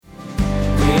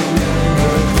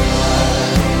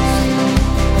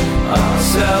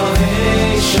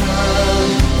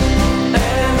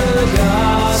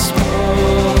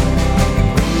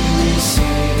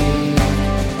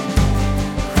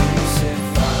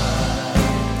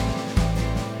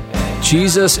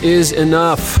Jesus is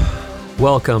enough.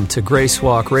 Welcome to Grace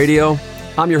Walk Radio.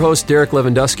 I'm your host, Derek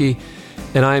Lewandowski,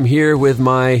 and I'm here with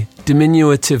my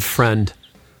diminutive friend,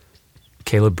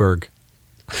 Caleb Berg.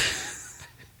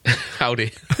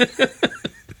 Howdy.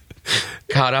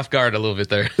 Caught off guard a little bit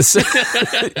there.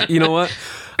 You know what?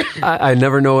 I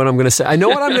never know what I'm going to say. I know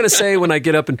what I'm going to say when I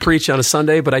get up and preach on a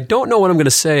Sunday, but I don't know what I'm going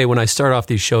to say when I start off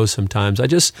these shows sometimes. I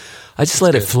just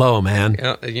let it flow, man.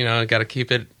 Got to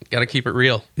keep it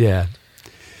real. Yeah.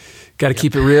 Got to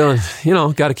keep it real and,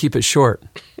 got to keep it short.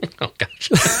 Oh, gosh.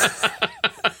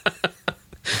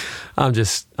 I'm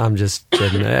just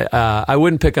kidding. I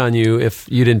wouldn't pick on you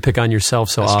if you didn't pick on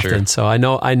yourself so often. True. So I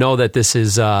know that this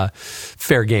is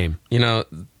fair game.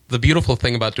 The beautiful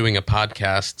thing about doing an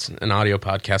audio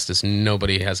podcast, is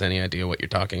nobody has any idea what you're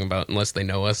talking about unless they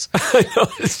know us. I know,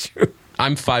 it's true.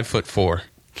 I'm 5'4".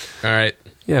 All right.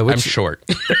 Yeah, I'm short.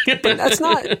 But that's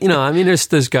not,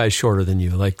 there's guys shorter than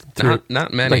you, like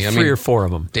not many. Like three or four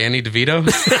of them. Danny DeVito.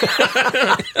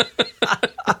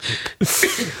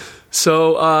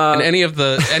 So, and any of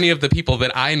the people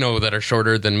that I know that are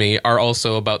shorter than me are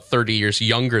also about 30 years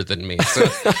younger than me. So.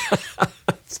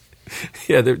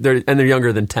 Yeah, they're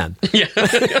younger than 10. Yeah.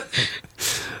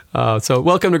 So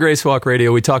welcome to Grace Walk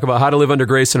Radio. We talk about how to live under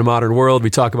grace in a modern world.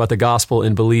 We talk about the gospel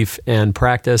in belief and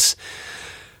practice.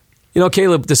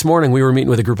 Caleb, this morning we were meeting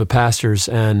with a group of pastors,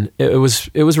 and it was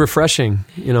refreshing,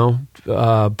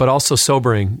 but also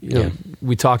sobering.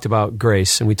 We talked about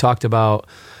grace, and we talked about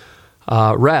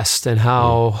rest, and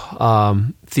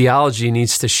how theology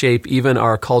needs to shape even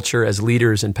our culture as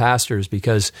leaders and pastors,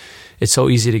 because it's so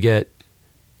easy to get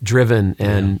driven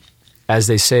and, as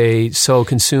they say, so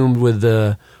consumed with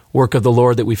the work of the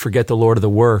Lord that we forget the Lord of the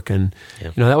work. And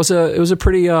it was a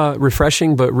pretty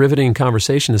refreshing but riveting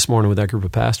conversation this morning with that group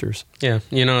of pastors. Yeah,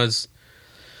 I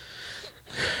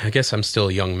guess I'm still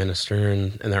a young minister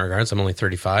in that regards. I'm only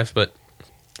 35, but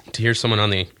to hear someone on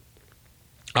the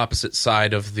opposite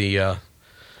side of the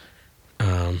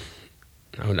I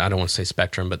don't want to say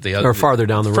spectrum, but the other, or farther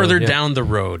down the road. Further down the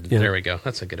road. Yeah. There we go.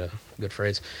 That's a good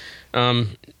phrase.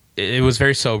 It was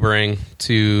very sobering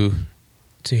to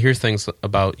hear things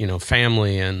about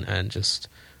family and just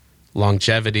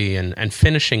longevity and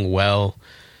finishing well.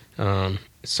 It's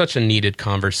such a needed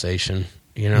conversation.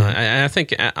 I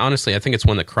think honestly, I think it's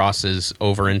one that crosses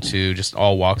over into just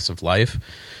all walks of life.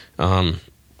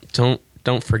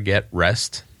 Don't forget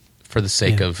rest for the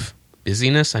sake of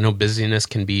busyness. I know busyness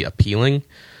can be appealing,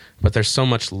 but there's so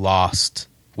much lost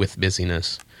with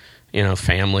busyness.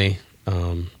 Family,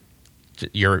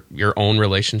 your own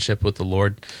relationship with the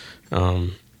Lord.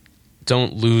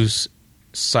 Don't lose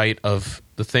sight of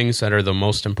the things that are the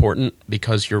most important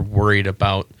because you're worried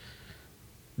about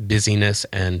busyness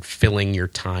and filling your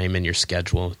time and your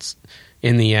schedule.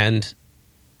 In the end,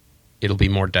 it'll be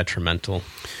more detrimental.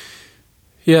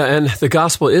 Yeah, and the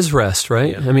gospel is rest,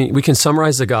 right? Yeah. We can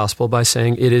summarize the gospel by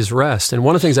saying it is rest. And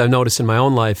one of the things I've noticed in my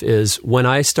own life is when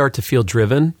I start to feel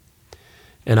driven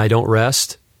and I don't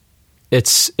rest,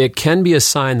 it can be a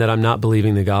sign that I'm not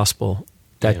believing the gospel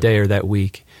that day or that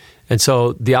week. And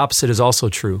so the opposite is also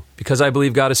true. Because I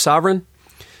believe God is sovereign,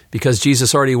 because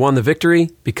Jesus already won the victory,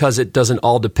 because it doesn't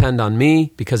all depend on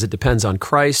me, because it depends on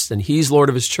Christ, and He's Lord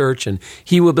of His church, and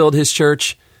He will build His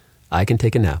church, I can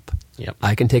take a nap. Yep.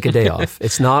 I can take a day off.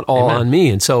 It's not all on me.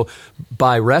 And so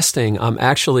by resting, I'm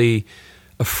actually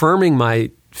affirming my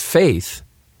faith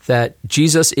that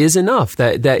Jesus is enough,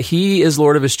 that He is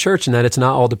Lord of His church, and that it's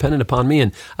not all dependent upon me.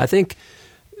 And I think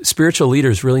spiritual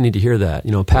leaders really need to hear that.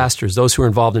 Pastors, those who are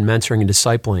involved in mentoring and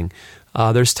discipling,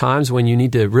 there's times when you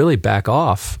need to really back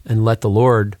off and let the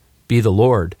Lord be the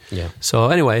Lord. Yeah. So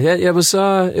anyway, it was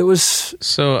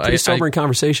pretty sobering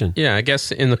conversation. Yeah, I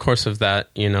guess in the course of that,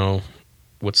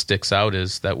 what sticks out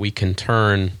is that we can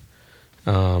turn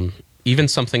even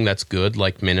something that's good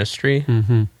like ministry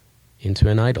into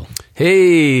an idol.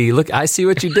 Hey, look, I see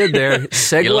what you did there.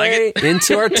 Segue like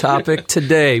into our topic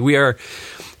today. We are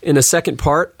in the second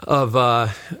part of,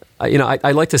 I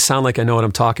like to sound like I know what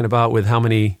I'm talking about with how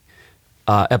many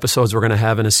episodes we're going to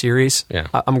have in a series. Yeah.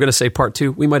 I'm going to say part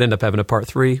 2. We might end up having a part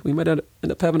 3. We might end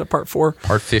up having a part 4.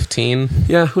 Part 15.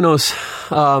 Yeah, who knows?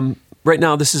 Right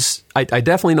now, I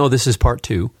definitely know this is part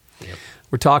 2. Yep.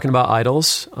 We're talking about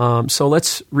idols. So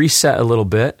let's reset a little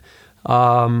bit.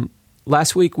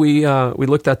 Last week, we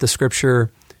looked at the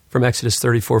scripture from Exodus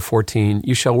 34:14.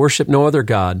 You shall worship no other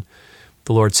God,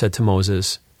 the Lord said to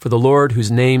Moses, for the Lord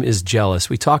whose name is jealous.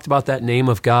 We talked about that name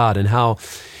of God and how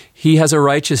He has a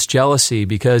righteous jealousy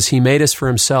because He made us for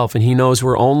Himself, and He knows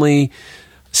we're only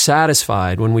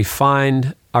satisfied when we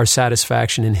find our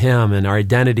satisfaction in Him and our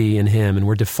identity in Him, and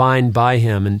we're defined by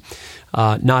Him, and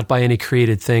not by any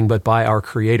created thing, but by our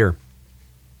Creator.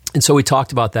 And so we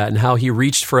talked about that and how He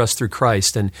reached for us through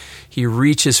Christ, and He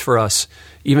reaches for us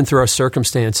even through our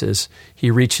circumstances.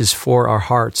 He reaches for our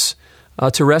hearts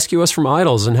to rescue us from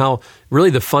idols, and how really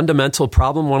the fundamental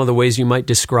problem, one of the ways you might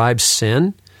describe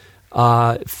sin,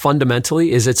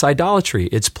 fundamentally, is it's idolatry.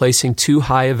 It's placing too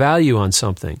high a value on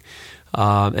something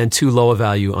and too low a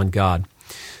value on God.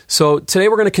 So today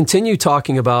we're going to continue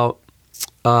talking about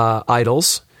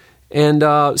idols, and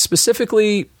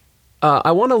specifically,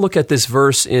 I want to look at this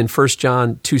verse in 1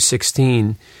 John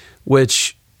 2:16,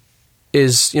 which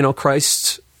is,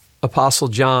 Christ's Apostle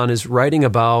John is writing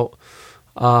about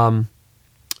the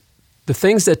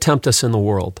things that tempt us in the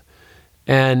world.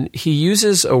 And he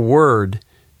uses a word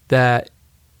that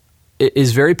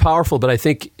is very powerful, but I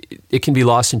think it can be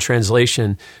lost in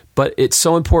translation. But it's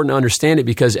so important to understand it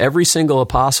because every single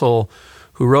apostle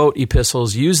who wrote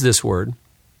epistles used this word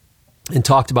and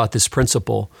talked about this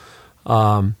principle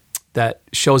that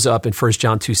shows up in 1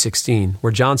 John 2:16,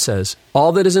 where John says,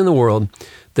 "All that is in the world,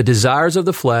 the desires of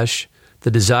the flesh,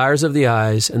 the desires of the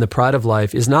eyes, and the pride of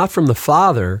life is not from the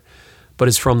Father, but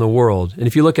is from the world." And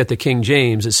if you look at the King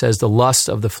James, it says the lust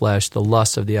of the flesh, the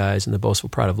lust of the eyes, and the boastful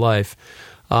pride of life.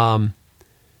 And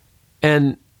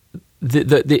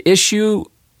the issue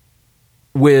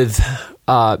with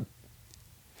our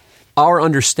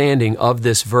understanding of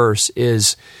this verse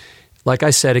is, like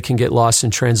I said, it can get lost in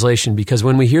translation because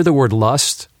when we hear the word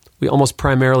lust, we almost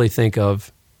primarily think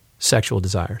of sexual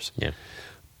desires. Yeah.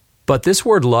 But this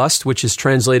word lust, which is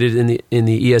translated in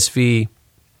the ESV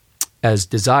as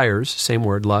desires, same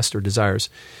word, lust or desires,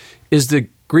 is the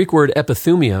Greek word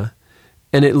epithumia,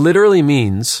 and it literally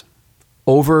means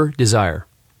over-desire.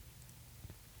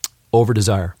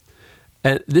 Over-desire.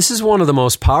 And this is one of the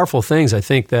most powerful things I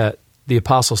think that the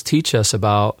apostles teach us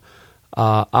about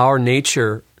our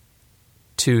nature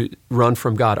to run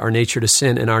from God, our nature to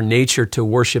sin, and our nature to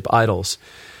worship idols.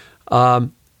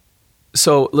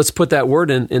 So let's put that word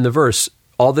in the verse.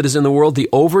 All that is in the world, the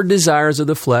over-desires of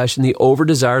the flesh and the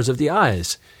over-desires of the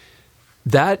eyes.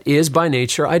 That is by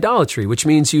nature idolatry, which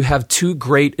means you have too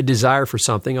great a desire for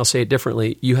something. I'll say it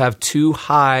differently. You have too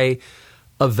high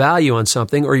a value on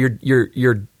something, or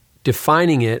you're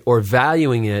defining it or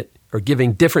valuing it or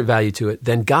giving different value to it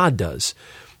than God does.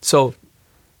 So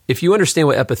if you understand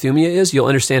what epithumia is, you'll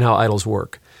understand how idols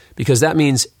work, because that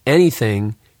means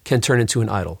anything can turn into an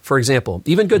idol. For example,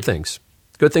 even good things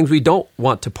we don't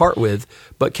want to part with,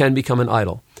 but can become an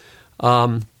idol.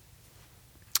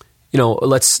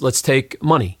 Let's take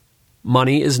money.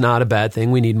 Money is not a bad thing.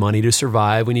 We need money to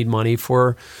survive. We need money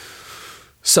for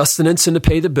sustenance and to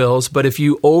pay the bills. But if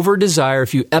you over-desire,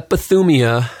 if you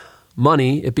epithumia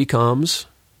money, it becomes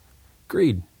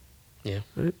greed. Yeah.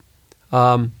 Right?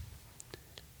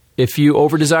 If you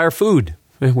over-desire food,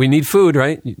 we need food,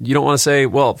 right? You don't want to say,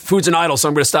 well, food's an idol, so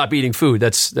I'm going to stop eating food.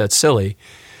 That's silly.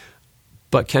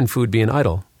 But can food be an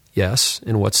idol? Yes.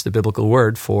 And what's the biblical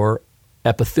word for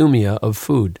epithumia of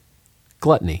food?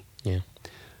 Gluttony. Yeah.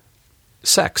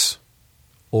 Sex,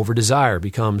 over-desire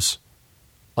becomes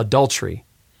adultery,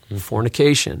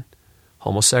 fornication,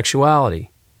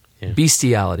 homosexuality,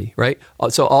 bestiality, right?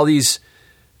 So all these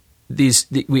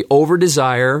we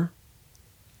over-desire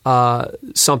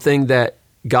something that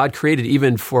God created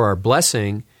even for our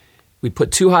blessing. We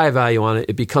put too high a value on it.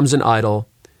 It becomes an idol.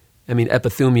 I mean,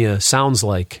 epithumia sounds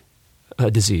like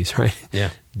a disease, right?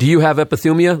 Yeah. Do you have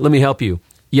epithumia? Let me help you.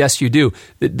 Yes, you do.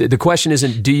 The question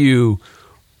isn't, do you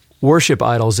worship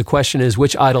idols? The question is,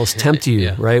 which idols tempt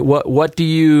you, right? What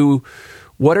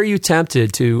are you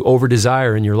tempted to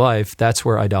over-desire in your life? That's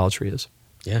where idolatry is.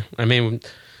 Yeah. I mean,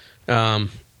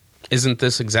 isn't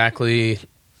this exactly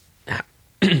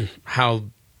how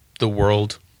the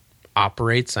world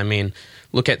operates? I mean,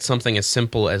 look at something as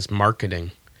simple as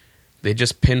marketing. They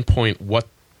just pinpoint what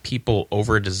people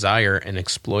over-desire and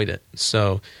exploit it.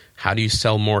 So how do you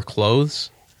sell more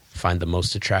clothes? Find the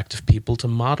most attractive people to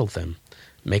model them.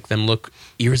 Make them look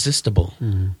irresistible.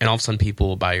 Mm-hmm. And all of a sudden people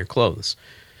will buy your clothes.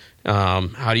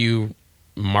 How do you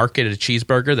market a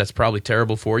cheeseburger that's probably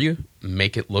terrible for you?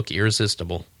 Make it look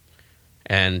irresistible.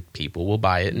 And people will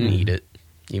buy it and eat it,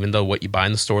 even though what you buy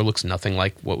in the store looks nothing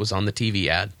like what was on the TV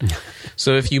ad.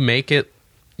 So if you make it,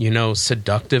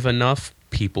 seductive enough,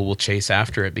 people will chase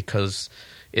after it because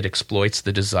it exploits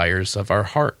the desires of our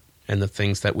heart and the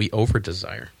things that we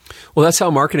over-desire. Well, that's how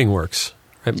marketing works.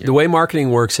 Right? Yeah. The way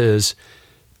marketing works is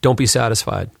don't be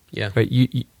satisfied. Yeah. Right?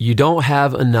 You don't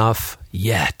have enough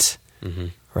yet. Mm-hmm.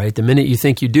 Right? The minute you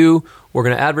think you do, we're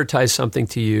going to advertise something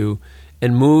to you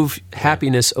and move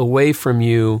happiness away from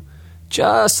you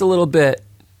just a little bit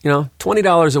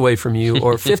 $20 away from you,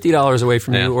 or $50 away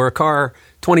from you, or a car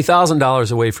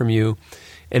 $20,000 away from you.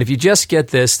 And if you just get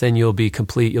this, then you'll be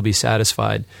complete, you'll be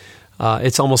satisfied.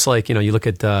 It's almost like, you look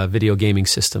at video gaming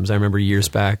systems. I remember years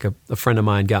back, a friend of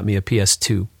mine got me a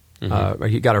PS2.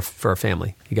 He got her for our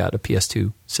family. He got a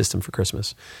PS2 system for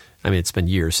Christmas. I mean, it's been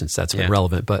years since that's been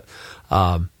relevant, but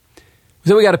then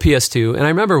we got a PS2. And I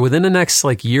remember within the next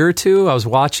year or two, I was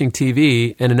watching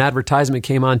TV and an advertisement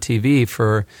came on TV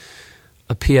for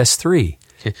a PS3.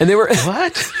 And they were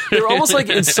what? They were almost like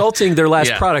insulting their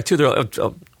last product too. They're like,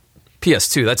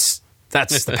 PS2, that's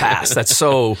the past. That's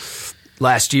so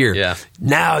last year. Yeah.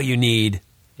 Now you need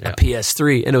a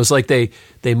PS3. And it was like they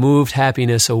moved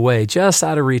happiness away just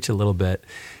out of reach a little bit.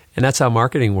 And that's how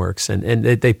marketing works. And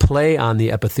they play on the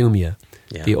epithumia,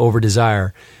 the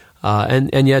over-desire.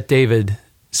 And yet David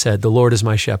said, the Lord is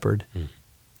my shepherd.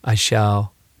 I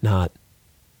shall not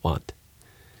want.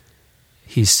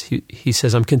 He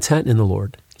says, I'm content in the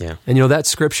Lord. Yeah. And that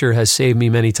scripture has saved me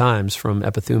many times from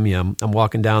epithumia. I'm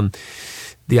walking down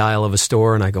the aisle of a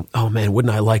store and I go, oh man,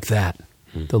 wouldn't I like that?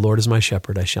 The Lord is my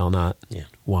shepherd, I shall not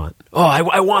want. Oh, I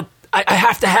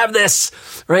have to have this,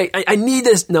 right? I need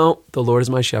this. No, the Lord is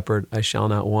my shepherd, I shall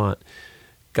not want.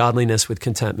 Godliness with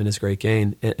contentment is great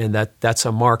gain. And that's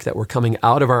a mark that we're coming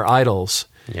out of our idols,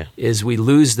 is we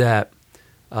lose that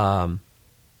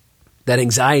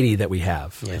anxiety that we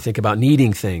have. I think about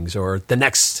needing things, or the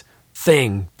next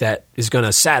thing that is going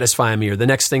to satisfy me, or the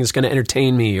next thing is going to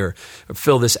entertain me, or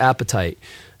fill this appetite.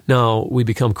 No, we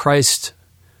become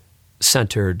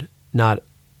Christ-centered,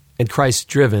 and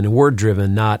Christ-driven, and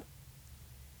word-driven, not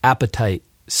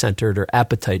appetite-centered or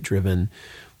appetite-driven.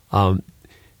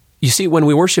 You see, when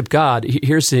we worship God,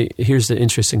 here's the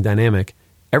interesting dynamic.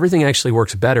 Everything actually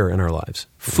works better in our lives.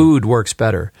 Food works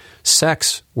better.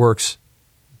 Sex works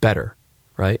better,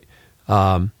 right?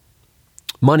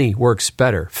 Money works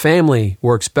better. Family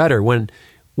works better. When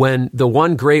the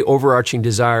one great overarching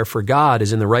desire for God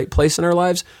is in the right place in our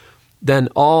lives, then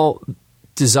all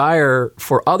desire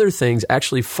for other things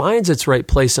actually finds its right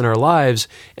place in our lives,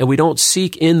 and we don't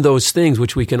seek in those things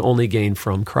which we can only gain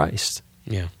from Christ.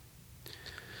 Yeah.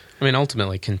 I mean,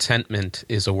 ultimately, contentment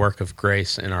is a work of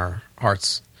grace in our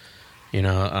hearts.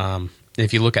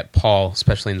 If you look at Paul,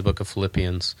 especially in the book of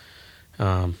Philippians,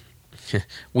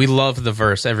 we love the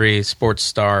verse. Every sports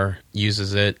star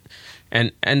uses it,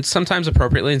 and sometimes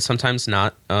appropriately and sometimes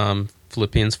not.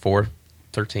 Philippians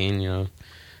 4:13,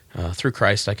 through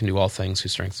Christ I can do all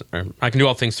things I can do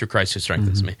all things through Christ who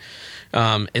strengthens me.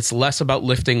 It's less about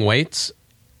lifting weights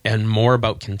and more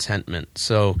about contentment.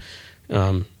 So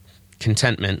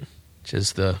contentment, which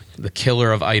is the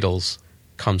killer of idols,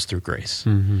 comes through grace.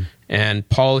 And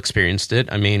Paul experienced it.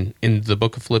 I mean, in the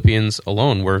book of Philippians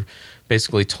alone, we're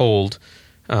basically told,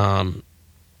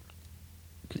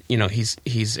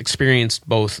 he's experienced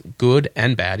both good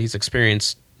and bad. He's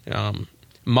experienced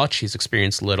much. He's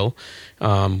experienced little.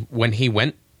 When he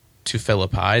went to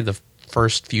Philippi, the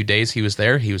first few days he was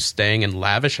there, he was staying in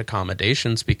lavish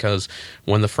accommodations because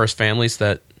one of the first families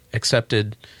that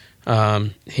accepted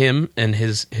him and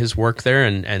his work there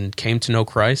and came to know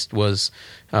Christ was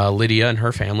Lydia and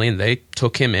her family, and they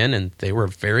took him in, and they were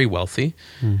very wealthy.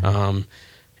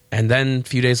 And then a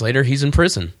few days later, he's in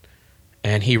prison,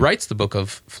 and he writes the book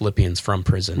of Philippians from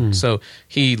prison. So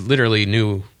he literally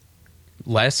knew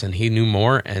less, and he knew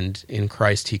more, and in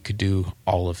Christ he could do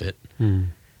all of it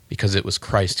because it was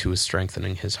Christ who was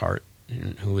strengthening his heart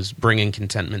and who was bringing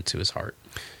contentment to his heart.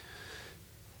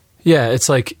 Yeah, it's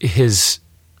like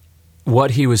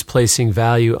what he was placing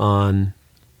value on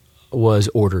was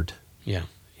ordered. Yeah.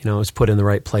 It was put in the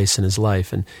right place in his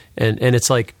life. And it's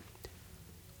like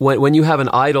when you have an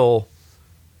idol,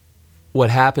 what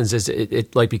happens is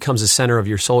it like becomes the center of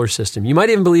your solar system. You might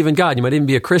even believe in God. You might even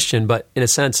be a Christian, but in a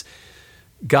sense,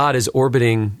 God is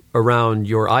orbiting around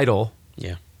your idol.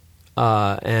 Yeah.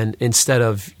 And instead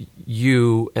of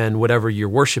you and whatever you're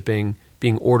worshiping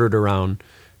being ordered around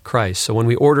Christ. So when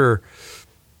we order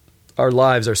our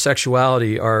lives, our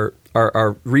sexuality, our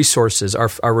resources,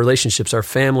 our relationships, our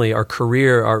family, our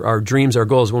career, our dreams, our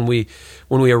goals, when we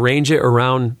arrange it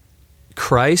around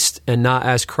Christ and not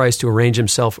ask Christ to arrange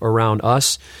himself around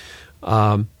us,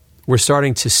 we're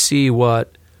starting to see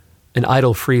what an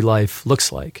idol-free life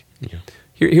looks like. Yeah.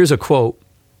 Here's a quote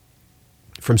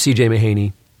from C.J.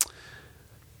 Mahaney.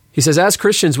 He says, as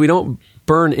Christians, we don't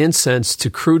burn incense to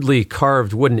crudely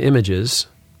carved wooden images.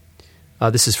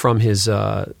 This is from his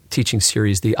teaching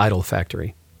series, The Idol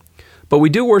Factory. But we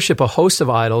do worship a host of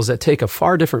idols that take a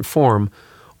far different form,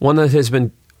 one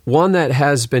that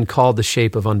has been called the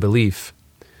shape of unbelief.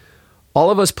 All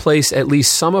of us place at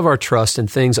least some of our trust in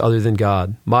things other than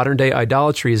God. Modern-day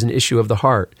idolatry is an issue of the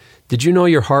heart. Did you know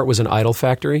your heart was an idol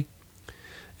factory?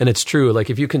 And it's true. Like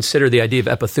if you consider the idea of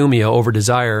epithumia, over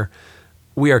desire,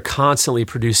 we are constantly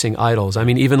producing idols. I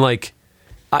mean, even like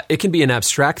it can be an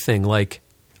abstract thing. Like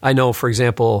I know, for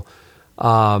example,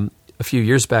 a few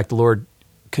years back, the Lord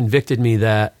convicted me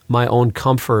that my own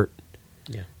comfort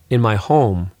in my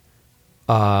home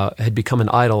had become an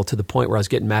idol to the point where I was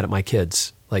getting mad at my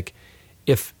kids. Like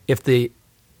if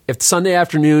Sunday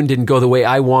afternoon didn't go the way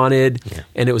I wanted,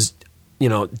 and it was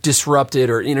disrupted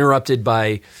or interrupted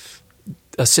by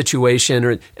a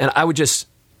situation, and I would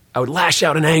lash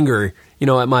out in anger,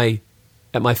 at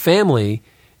my family,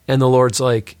 and the Lord's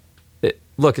like,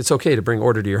 look, it's okay to bring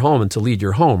order to your home and to lead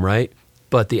your home, right?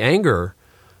 But the anger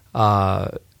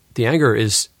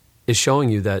is showing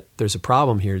you that there's a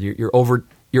problem here. You're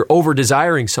over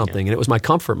desiring something, and it was my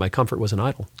comfort. My comfort was an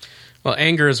idol. Well,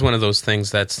 anger is one of those things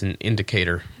that's an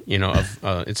indicator, of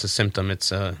it's a symptom.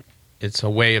 It's a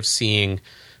way of seeing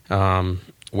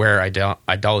where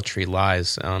idolatry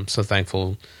lies. So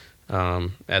thankful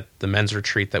at the men's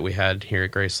retreat that we had here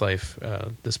at Grace Life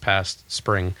this past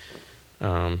spring.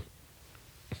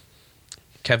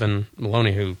 Kevin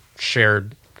Maloney, who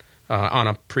shared on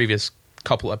a previous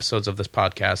couple episodes of this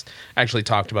podcast, actually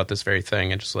talked about this very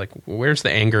thing, and just like, where's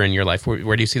the anger in your life?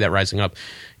 Where do you see that rising up?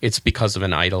 It's because of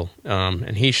an idol.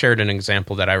 And he shared an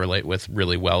example that I relate with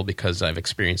really well because I've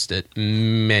experienced it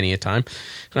many a time.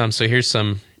 So here's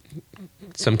some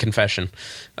confession.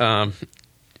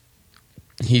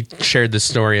 He shared this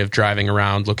story of driving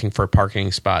around looking for a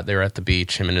parking spot. They were at the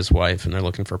beach, him and his wife, and they're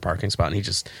looking for a parking spot, and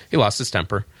he lost his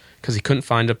temper because he couldn't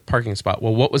find a parking spot.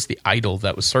 Well, what was the idol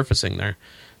that was surfacing there?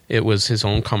 It was his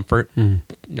own comfort, an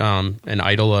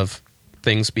idol of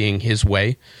things being his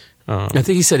way. I think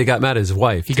he said he got mad at his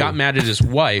wife. He got mad at his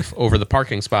wife over the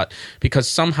parking spot because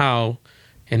somehow,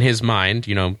 in his mind,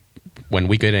 when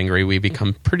we get angry, we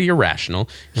become pretty irrational.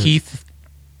 He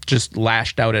just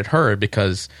lashed out at her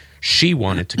because she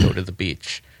wanted to go to the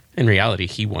beach. In reality,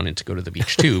 he wanted to go to the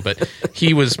beach too, but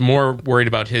he was more worried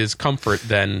about his comfort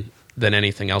than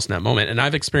anything else in that moment. And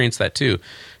I've experienced that too.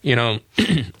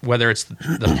 Whether it's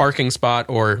the parking spot,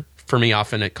 or for me,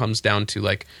 often it comes down to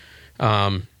like,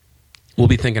 we'll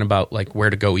be thinking about like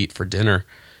where to go eat for dinner,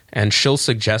 and she'll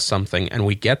suggest something and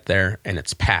we get there and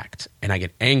it's packed, and I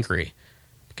get angry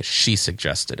because she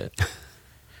suggested it.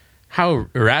 How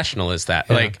irrational is that?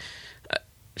 Yeah. Like,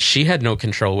 she had no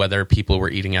control whether people were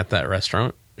eating at that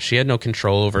restaurant. She had no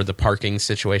control over the parking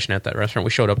situation at that restaurant.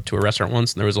 We showed up to a restaurant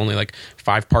once, and there was only like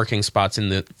 5 parking spots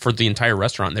for the entire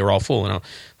restaurant. They were all full, and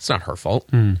it's not her fault.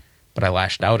 But I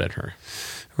lashed out at her,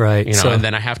 right? And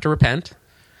then I have to repent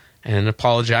and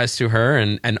apologize to her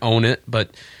and own it.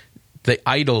 But the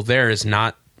idol there is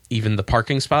not even the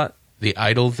parking spot. The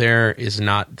idol there is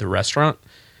not the restaurant.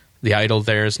 The idol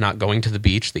there is not going to the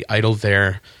beach. The idol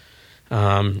there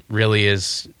really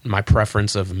is my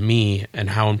preference of me and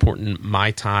how important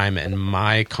my time and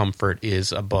my comfort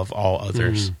is above all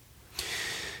others.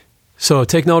 So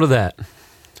take note of that.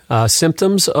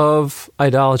 Symptoms of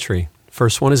idolatry.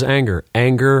 First one is anger.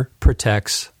 Anger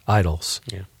protects idols.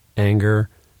 Yeah. Anger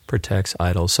protects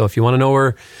idols. So if you want to know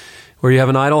where you have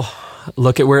an idol,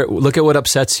 look at what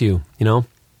upsets you.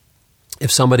 If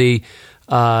somebody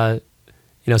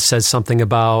says something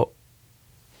about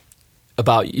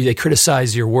they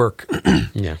criticize your work,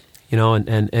 yeah,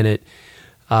 and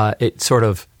it sort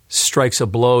of strikes a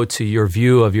blow to your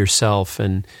view of yourself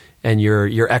and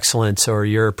your excellence or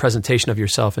your presentation of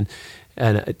yourself,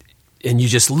 and you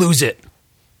just lose it.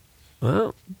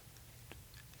 Well,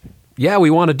 yeah,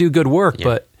 we want to do good work,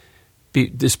 but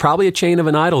there's probably a chain of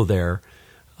an idol there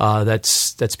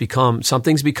that's become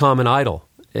something's become an idol.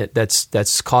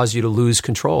 That's caused you to lose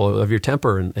control of your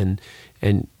temper and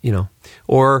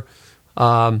or.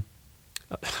 And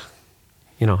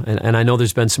I know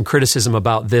there's been some criticism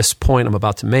about this point I'm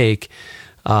about to make,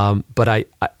 but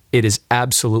it is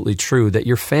absolutely true that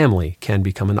your family can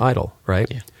become an idol,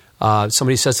 right? Yeah.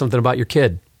 Somebody says something about your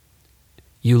kid,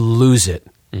 you lose it,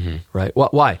 right?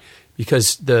 Why?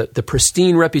 Because the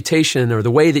pristine reputation or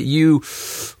the way that you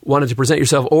wanted to present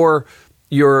yourself, or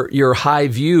your high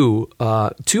view,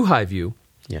 too high view,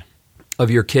 of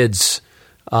your kids.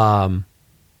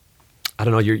 I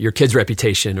don't know, your kid's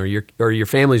reputation or your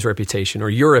family's reputation or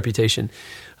your reputation.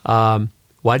 Why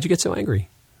did you get so angry?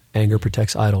 Anger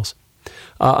protects idols.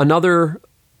 Another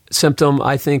symptom,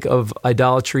 I think, of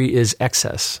idolatry is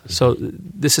excess. So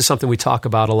this is something we talk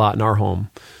about a lot in our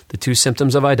home. The 2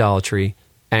 symptoms of idolatry,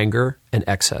 anger and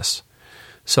excess.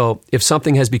 So if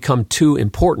something has become too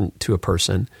important to a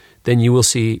person, then you will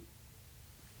see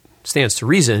stands to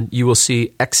reason, you will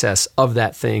see excess of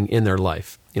that thing in their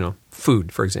life.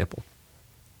 Food, for example.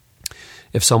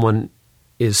 If someone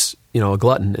is, a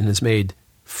glutton and has made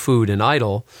food an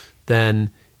idol, then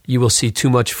you will see too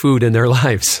much food in their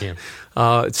lives.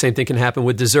 Yeah. Same thing can happen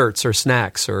with desserts or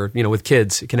snacks or, with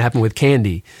kids. It can happen with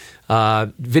candy.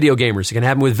 Video gamers, it can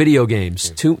happen with video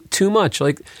games. Yeah. Too much.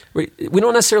 Like we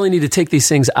don't necessarily need to take these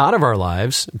things out of our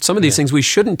lives. Some of these things we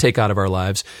shouldn't take out of our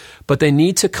lives, but they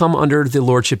need to come under the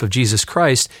lordship of Jesus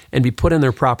Christ and be put in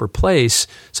their proper place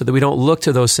so that we don't look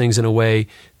to those things in a way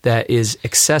that is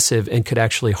excessive and could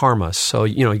actually harm us. So,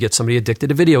 you get somebody addicted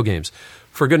to video games.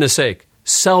 For goodness sake,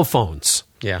 cell phones.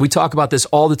 Yeah. We talk about this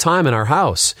all the time in our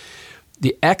house.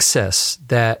 The excess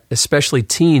that especially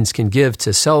teens can give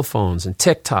to cell phones and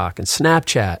TikTok and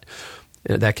Snapchat,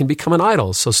 that can become an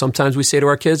idol. So sometimes we say to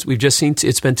our kids, we've just seen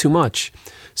it's been too much.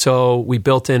 So we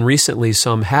built in recently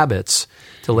some habits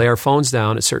to lay our phones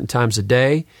down at certain times of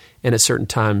day and at certain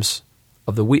times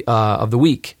of the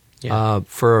week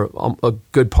for a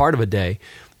good part of a day,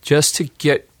 just to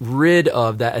get rid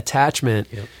of that attachment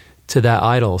to that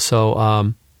idol.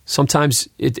 So sometimes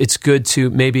it's good to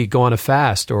maybe go on a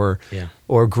fast or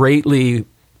greatly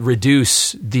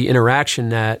reduce the interaction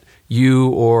that you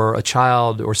or a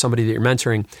child or somebody that you're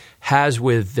mentoring has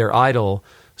with their idol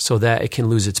so that it can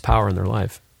lose its power in their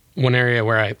life. One area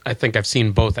where I think I've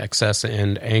seen both excess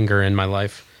and anger in my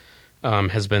life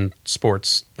has been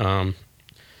sports.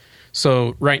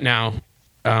 So right now,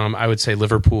 I would say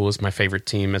Liverpool is my favorite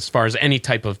team as far as any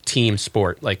type of team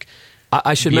sport. Like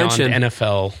I should mention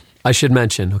NFL. I should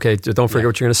mention, okay, don't forget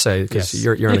what you're going to say because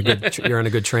you're on a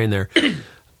good train there.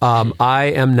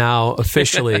 I am now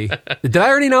officially. Did I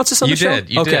already announce this on the show?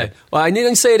 You did. Well, I need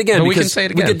to say it again we because can say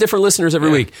it again. We get different listeners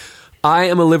every week. I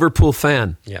am a Liverpool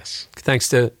fan. Yes, thanks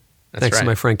to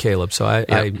my friend Caleb. So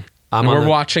we're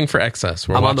watching for excess.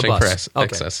 We're watching for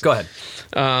excess. Go ahead.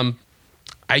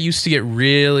 I used to get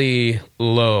really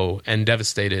low and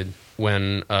devastated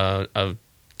when a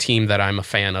team that I'm a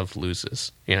fan of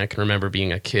loses. I can remember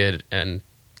being a kid and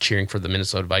cheering for the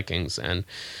Minnesota Vikings, and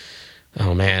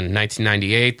oh man,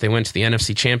 1998 they went to the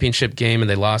NFC Championship game and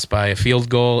they lost by a field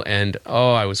goal, and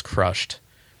I was crushed.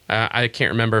 I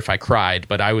can't remember if I cried,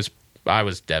 but I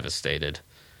was devastated,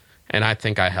 and I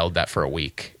think I held that for a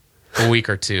week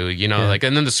or two. And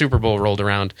then the Super Bowl rolled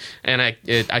around, and I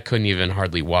couldn't even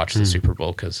hardly watch the Super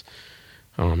Bowl because,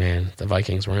 oh man, the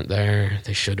Vikings weren't there.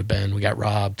 They should have been. We got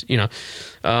robbed.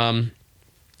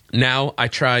 Now I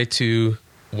try to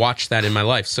watch that in my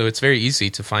life, so it's very easy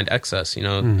to find excess.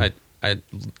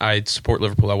 I support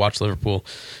Liverpool. I watch Liverpool.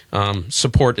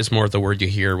 Support is more of the word you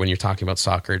hear when you're talking about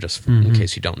soccer, just in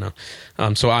case you don't know.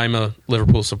 So I'm a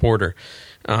Liverpool supporter.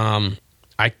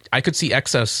 I could see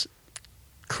excess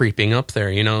creeping up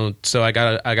there, so I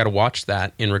gotta watch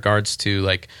that in regards to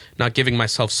like not giving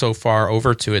myself so far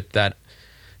over to it that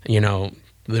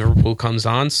Liverpool comes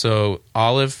on. So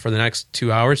Olive, for the next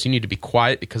 2 hours, you need to be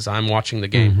quiet because I'm watching the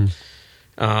game.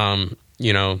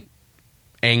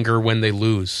 Anger when they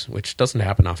lose, which doesn't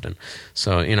happen often.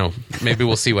 So, maybe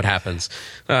we'll see what happens.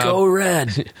 Go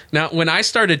Red. Now, when I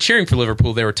started cheering for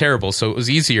Liverpool, they were terrible, so it was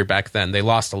easier back then. They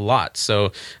lost a lot,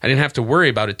 so I didn't have to worry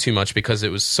about it too much because it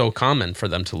was so common for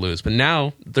them to lose. But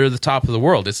now, they're the top of the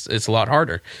world. It's a lot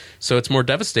harder. So it's more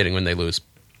devastating when they lose.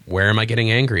 Where am I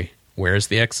getting angry? Where's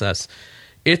the excess?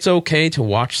 It's okay to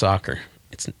watch soccer.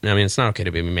 It's not okay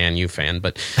to be a Man U fan,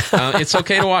 but it's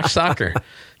okay to watch soccer.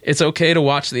 It's okay to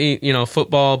watch the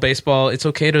football, baseball. It's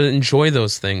okay to enjoy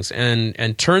those things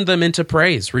and turn them into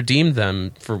praise, redeem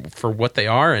them for what they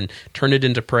are, and turn it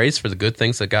into praise for the good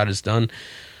things that God has done.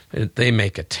 They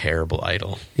make a terrible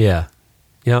idol. Yeah,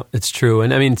 it's true.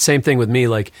 And same thing with me.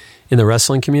 Like in the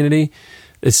wrestling community,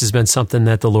 this has been something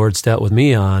that the Lord's dealt with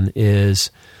me on.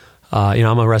 Is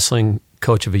I'm a wrestling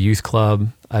coach of a youth club.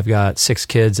 I've got 6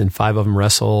 kids and 5 of them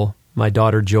wrestle. My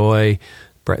daughter Joy,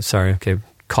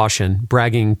 caution,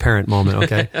 bragging parent moment,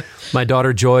 okay? My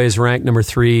daughter Joy is ranked number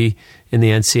 3 in the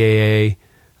NCAA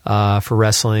for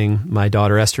wrestling. My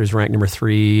daughter Esther is ranked number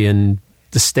 3 in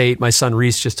the state. My son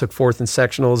Reese just took 4th in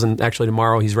sectionals, and actually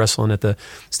tomorrow he's wrestling at the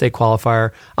state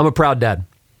qualifier. I'm a proud dad.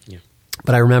 Yeah.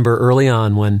 But I remember early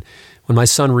on when my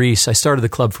son Reese, I started the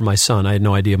club for my son. I had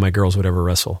no idea my girls would ever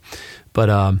wrestle. But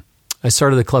I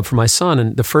started the club for my son,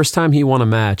 and the first time he won a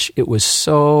match, it was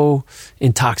so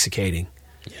intoxicating.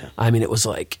 Yeah. It was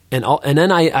like, and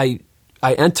then I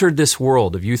entered this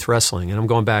world of youth wrestling, and I'm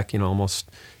going back, almost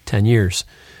 10 years,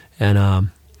 and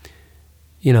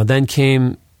then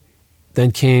came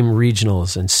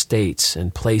regionals and states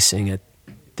and placing at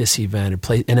this event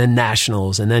and then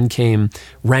nationals, and then came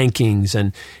rankings,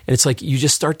 and it's like you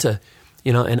just start to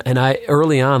you know, and I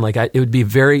early on, like it would be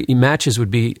matches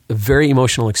would be a very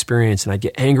emotional experience, and I'd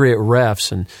get angry at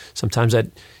refs, and sometimes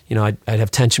I'd have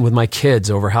tension with my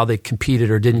kids over how they competed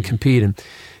or didn't compete,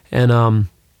 and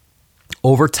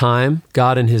over time,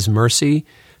 God in His mercy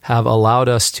have allowed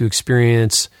us to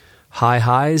experience high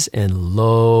highs and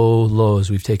low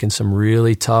lows. We've taken some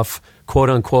really tough, quote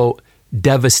unquote,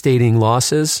 devastating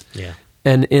losses,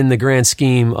 and in the grand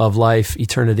scheme of life,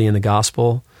 eternity, and the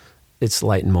gospel, it's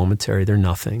light and momentary. They're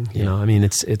nothing, you know. I mean,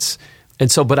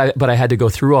 but I had to go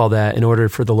through all that in order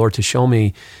for the Lord to show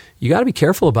me, you got to be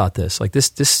careful about this. Like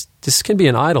this can be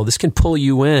an idol. This can pull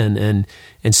you in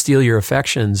and steal your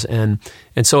affections. And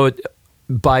so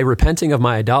by repenting of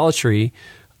my idolatry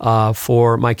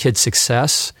for my kids'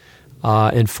 success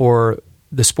and for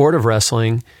the sport of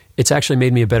wrestling, it's actually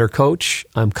made me a better coach.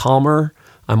 I'm calmer.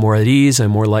 I'm more at ease. I'm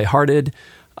more lighthearted.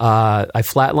 I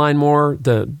flatline more.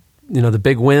 The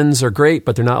big wins are great,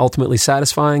 but they're not ultimately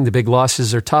satisfying. The big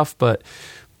losses are tough, but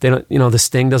they don't. The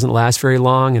sting doesn't last very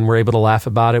long, and we're able to laugh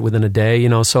about it within a day.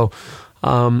 So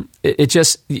it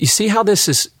just, you see how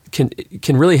this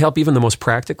can really help even the most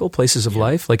practical places of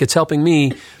life. Like it's helping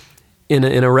me in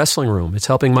a wrestling room. It's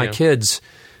helping my kids,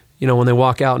 when they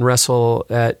walk out and wrestle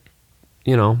at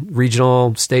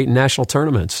regional, state, and national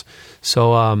tournaments.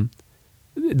 So.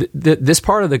 This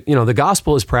part of the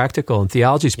gospel is practical and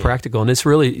theology is practical, and this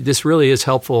really is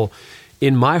helpful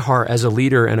in my heart as a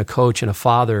leader and a coach and a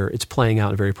father. It's playing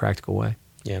out in a very practical way.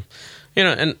 Yeah,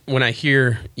 and when I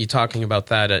hear you talking about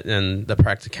that and the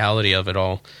practicality of it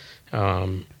all,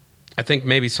 I think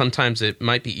maybe sometimes it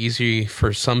might be easy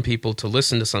for some people to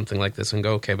listen to something like this and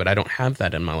go, okay, but I don't have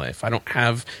that in my life. I don't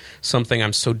have something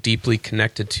I'm so deeply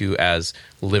connected to as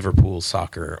Liverpool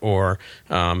soccer or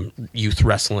youth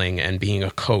wrestling and being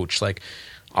a coach. Like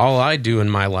all I do in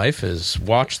my life is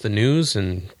watch the news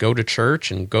and go to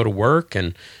church and go to work,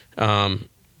 and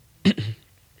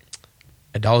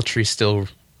idolatry still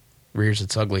rears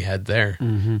its ugly head there.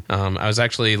 Mm-hmm. I was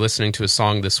actually listening to a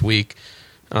song this week,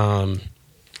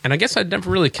 and I guess I'd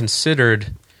never really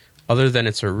considered, other than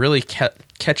it's a really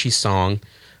catchy song,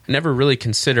 I never really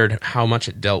considered how much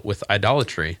it dealt with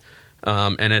idolatry.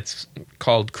 And it's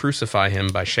called Crucify Him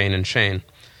by Shane and Shane,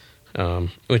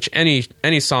 which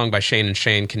any song by Shane and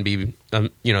Shane can be,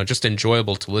 just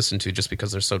enjoyable to listen to just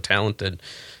because they're so talented.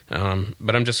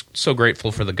 But I'm just so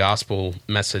grateful for the gospel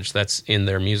message that's in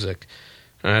their music.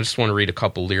 And I just want to read a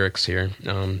couple lyrics here.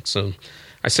 So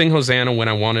I sing Hosanna when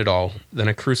I want it all, then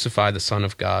I crucify the Son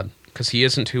of God, because He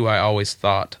isn't who I always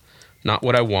thought, not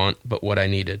what I want, but what I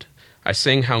needed. I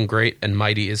sing how great and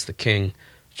mighty is the King,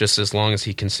 just as long as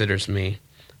He considers me,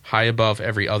 high above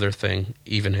every other thing,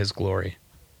 even His glory.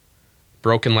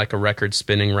 Broken like a record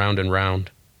spinning round and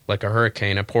round, like a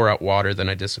hurricane I pour out water, then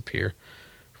I disappear.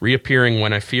 Reappearing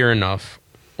when I fear enough,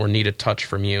 or need a touch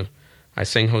from you, I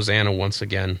sing Hosanna once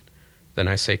again, then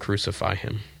I say crucify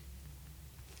Him.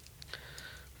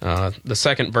 The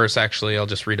second verse, actually, I'll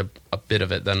just read a bit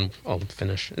of it, then I'll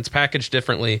finish. It's packaged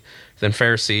differently than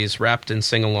Pharisees, wrapped in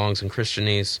sing-alongs and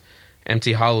Christianese,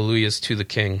 empty hallelujahs to the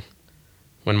King,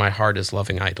 when my heart is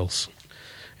loving idols.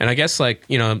 And I guess,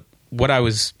 what I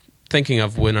was thinking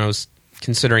of when I was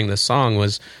considering this song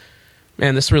was,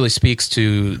 man, this really speaks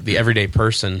to the everyday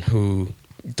person who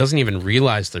doesn't even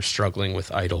realize they're struggling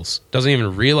with idols, doesn't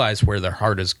even realize where their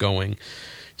heart is going.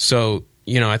 So,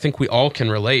 I think we all can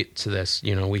relate to this.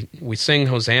 We sing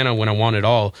Hosanna when I want it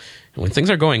all. And when things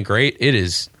are going great,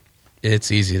 it's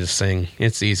easy to sing.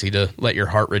 It's easy to let your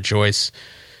heart rejoice.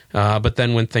 But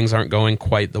then when things aren't going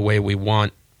quite the way we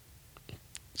want,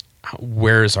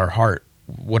 where is our heart?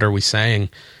 What are we saying?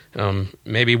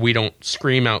 Maybe we don't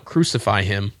scream out, crucify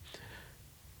Him.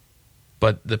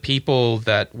 But the people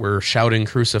that were shouting,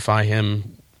 crucify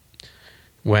Him,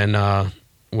 when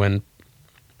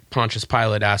Pontius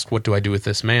Pilate asked, what do I do with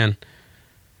this man?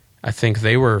 I think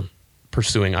they were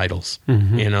pursuing idols,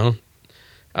 I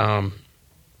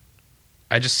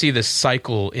just see this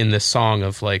cycle in this song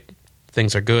of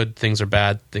things are good, things are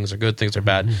bad, things are good, things are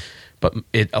bad. But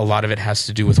a lot of it has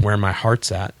to do with where my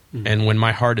heart's at. And when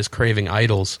my heart is craving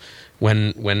idols,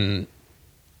 when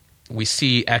we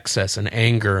see excess and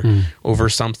anger over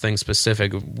something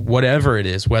specific, whatever it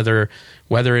is, whether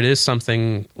it is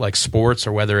something like sports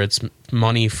or whether it's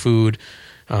money, food,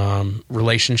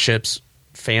 relationships,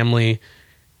 family,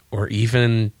 or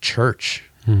even church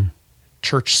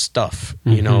stuff,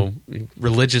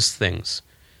 religious things,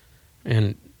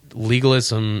 and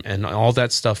legalism and all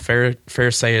that stuff,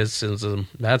 Pharisaism,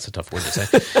 that's a tough word to say.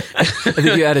 I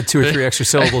think you added 2 or 3 extra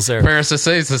syllables there.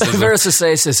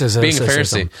 Pharisaicism. Being a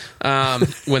Pharisee.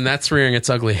 When that's rearing its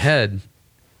ugly head,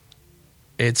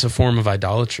 it's a form of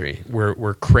idolatry.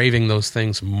 We're craving those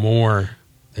things more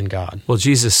than God. Well,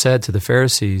 Jesus said to the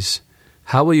Pharisees,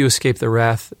 "How will you escape the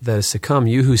wrath that is to come,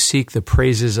 you who seek the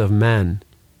praises of men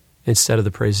instead of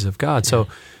the praises of God?" So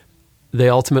they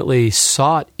ultimately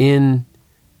sought in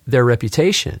their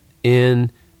reputation,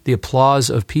 in the applause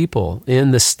of people,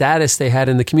 in the status they had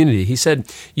in the community. He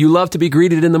said, you love to be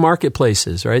greeted in the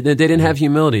marketplaces, right? They didn't have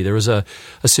humility. There was a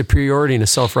superiority and a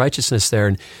self-righteousness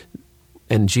there.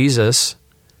 And Jesus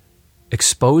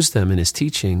exposed them in his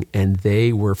teaching, and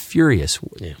they were furious.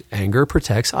 Yeah. Anger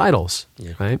protects idols,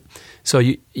 right? So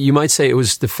you might say it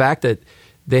was the fact that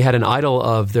they had an idol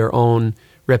of their own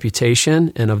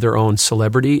reputation and of their own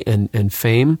celebrity and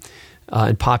fame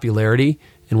and popularity.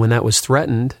 And when that was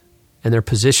threatened and their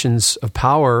positions of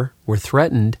power were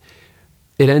threatened,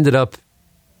 it ended up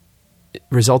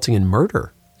resulting in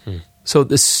murder. So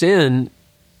the sin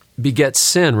begets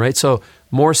sin, right? So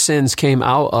more sins came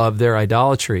out of their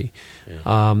idolatry,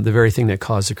 the very thing that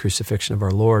caused the crucifixion of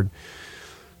our Lord.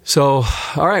 So,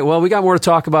 all right, well, we got more to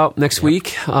talk about next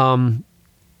week. We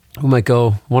might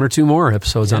go one or two more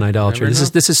episodes on idolatry.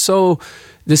 This is so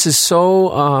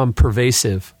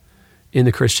pervasive in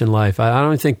the Christian life. I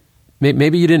don't think,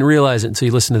 maybe you didn't realize it until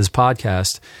you listened to this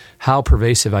podcast, how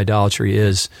pervasive idolatry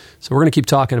is. So we're going to keep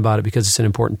talking about it because it's an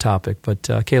important topic.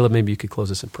 But Caleb, maybe you could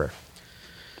close us in prayer.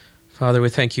 Father, we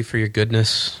thank you for your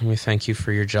goodness. We thank you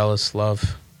for your jealous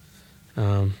love.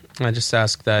 I just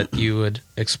ask that you would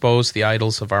expose the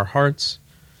idols of our hearts,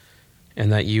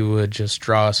 and that you would just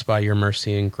draw us by your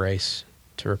mercy and grace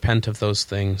to repent of those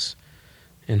things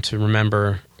and to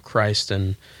remember Christ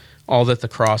and all that the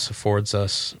cross affords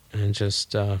us, and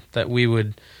just that we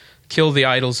would kill the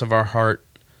idols of our heart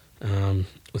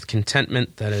with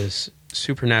contentment that is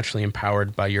supernaturally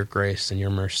empowered by your grace and your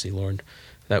mercy, Lord,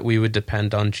 that we would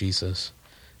depend on Jesus,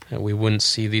 that we wouldn't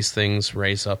see these things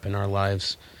raise up in our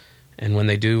lives, and when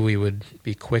they do, we would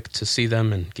be quick to see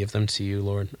them and give them to you,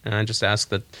 Lord. And I just ask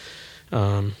that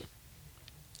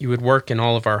you would work in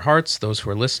all of our hearts, those who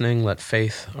are listening, let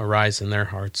faith arise in their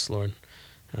hearts, Lord.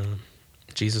 In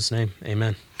Jesus' name,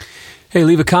 amen. Hey,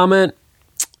 leave a comment,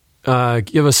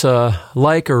 give us a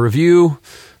like or review,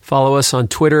 follow us on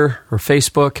Twitter or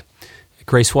Facebook,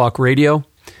 Grace Walk Radio,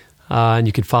 and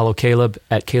you can follow Caleb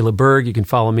at Caleb Berg. You can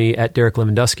follow me at Derek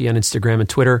Lewandowski on Instagram and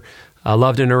Twitter.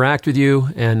 Love to interact with you,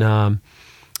 and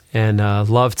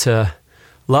love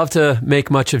to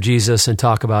make much of Jesus and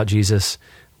talk about Jesus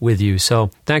with you.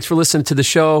 So thanks for listening to the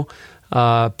show.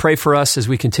 Pray for us as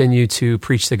we continue to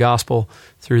preach the gospel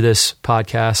through this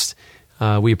podcast.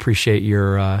 We appreciate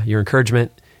your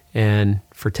encouragement and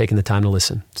for taking the time to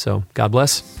listen. So God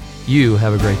bless. You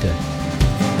have a great day.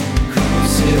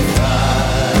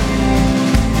 Crucified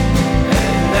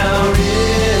and now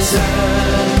risen.